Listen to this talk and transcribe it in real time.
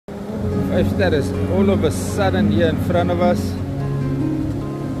If that is all of a sudden here in front of us.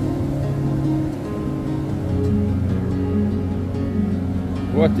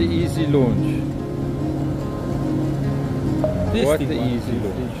 What the easy launch. What the easy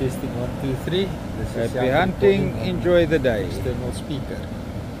launch. Testing 1, 2, 3. Happy hunting, enjoy the day. External speaker.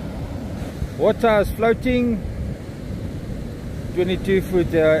 Water is floating. 22-foot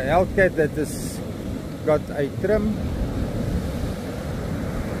Hellcat that has got a trim.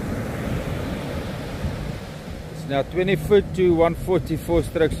 It's now 20 foot to 144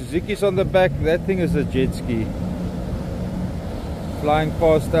 stroke. Suzuki's on the back. That thing is a jet ski. Flying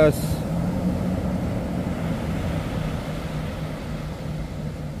past us.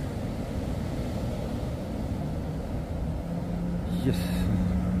 Yes.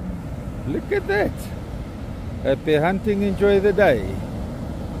 Look at that. Happy hunting, enjoy the day.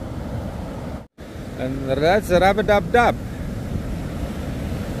 And that's Rub-a-dub-dub.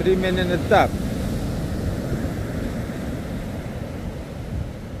 3 men in a tub.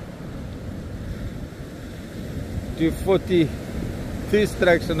 .240, 2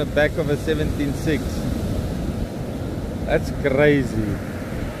 strokes on the back of a 17.6. That's crazy.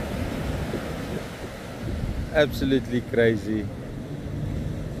 Absolutely crazy.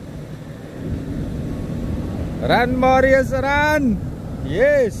 Run, Marius, run!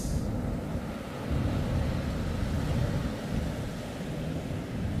 Yes!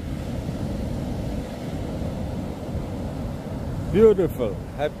 Beautiful.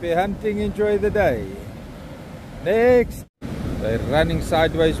 Happy hunting, enjoy the day. Next! They're running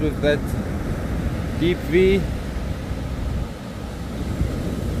sideways with that deep V.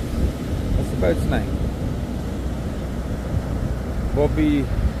 What's the boat's name? Bobby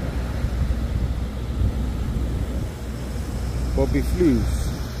Flues.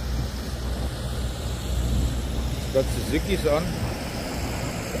 It's got Suzuki's on.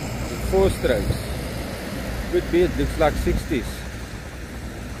 It's 4 strokes. Could be, it looks like 60s.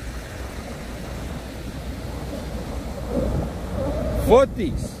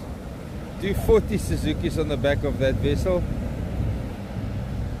 .40s. 240 Suzuki's on the back of that vessel.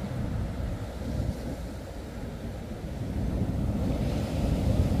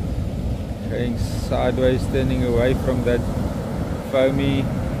 Going sideways, turning away from that foamy.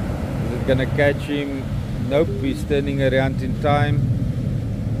 Is it gonna catch him? Nope, he's turning around in time.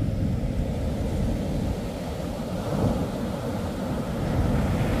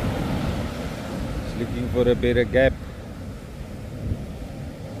 He's looking for a better gap.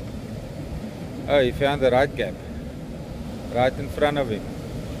 Oh, he found the right gap. Right in front of him.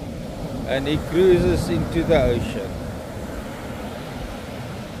 And he cruises into the ocean.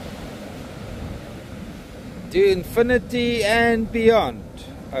 To infinity and beyond.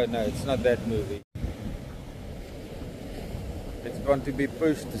 Oh no, it's not that movie. It's going to be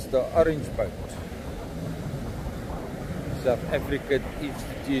pushed. It's the orange boat. South African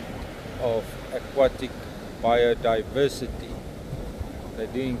Institute of Aquatic Biodiversity. They're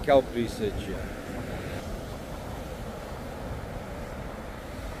doing kelp research here.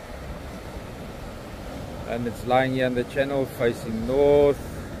 And it's lying here on the channel facing north.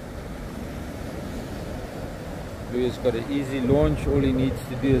 Louis got an easy launch. All he needs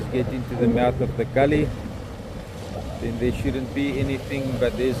to do is get into the mouth of the gully. Then there shouldn't be anything,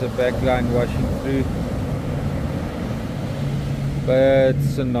 but there's a backline washing through. But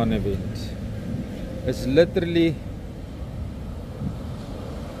it's a non-event. It's literally,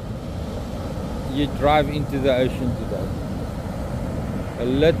 you drive into the ocean today.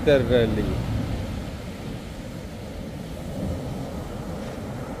 Literally.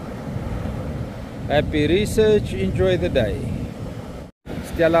 Happy research, enjoy the day.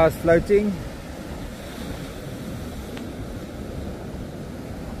 Stella is floating.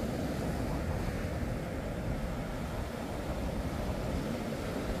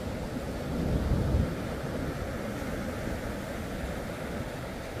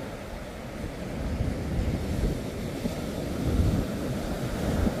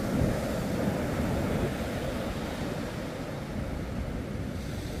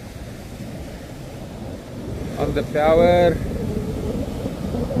 On the power,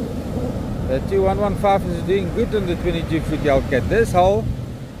 the 2115 is doing good on the 22-foot Hellcat. This hull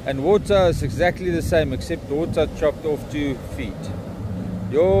and water is exactly the same, except water chopped off 2 feet.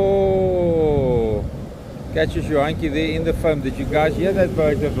 Yo, catches your hanky there in the foam. Did you guys hear that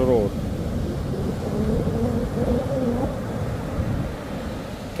boat roar?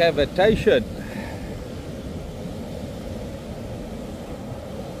 Cavitation.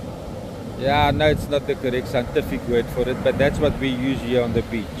 Yeah, no, it's not the correct scientific word for it, but that's what we use here on the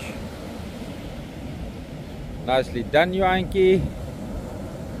beach. Nicely done, Yankee.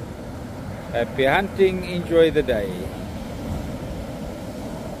 Happy hunting, enjoy the day.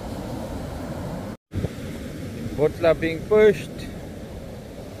 Botla being pushed.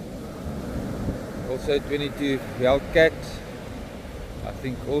 Also 22 Hellcat. I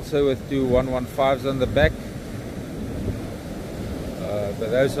think also with two 115s on the back. But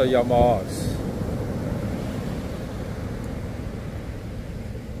those are Yamahas.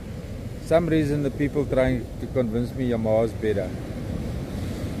 Some reason the people trying to convince me Yamaha's better.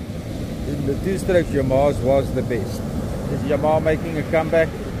 In the two-stroke Yamaha's was the best. Is Yamaha making a comeback?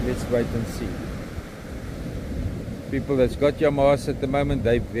 Let's wait and see. People that's got Yamahas at the moment,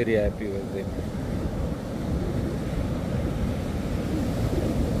 they're very happy with them.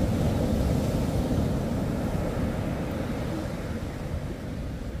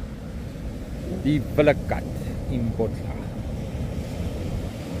 Die Willekat in Botla.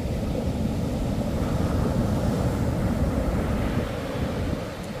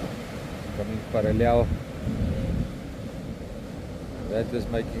 Coming parallel. That is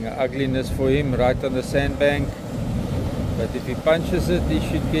making an ugliness for him right on the sandbank. But if he punches it, he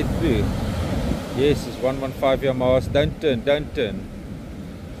should get through. Yes, it's 115 Yamahas. Don't turn, don't turn.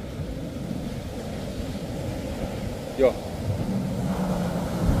 Yeah.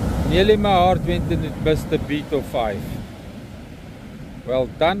 Nearly my heart went and it missed a beat or 5. Well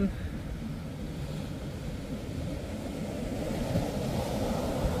done.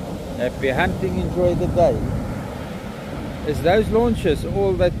 Happy hunting, enjoy the day. Is those launches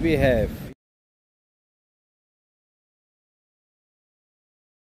all that we have?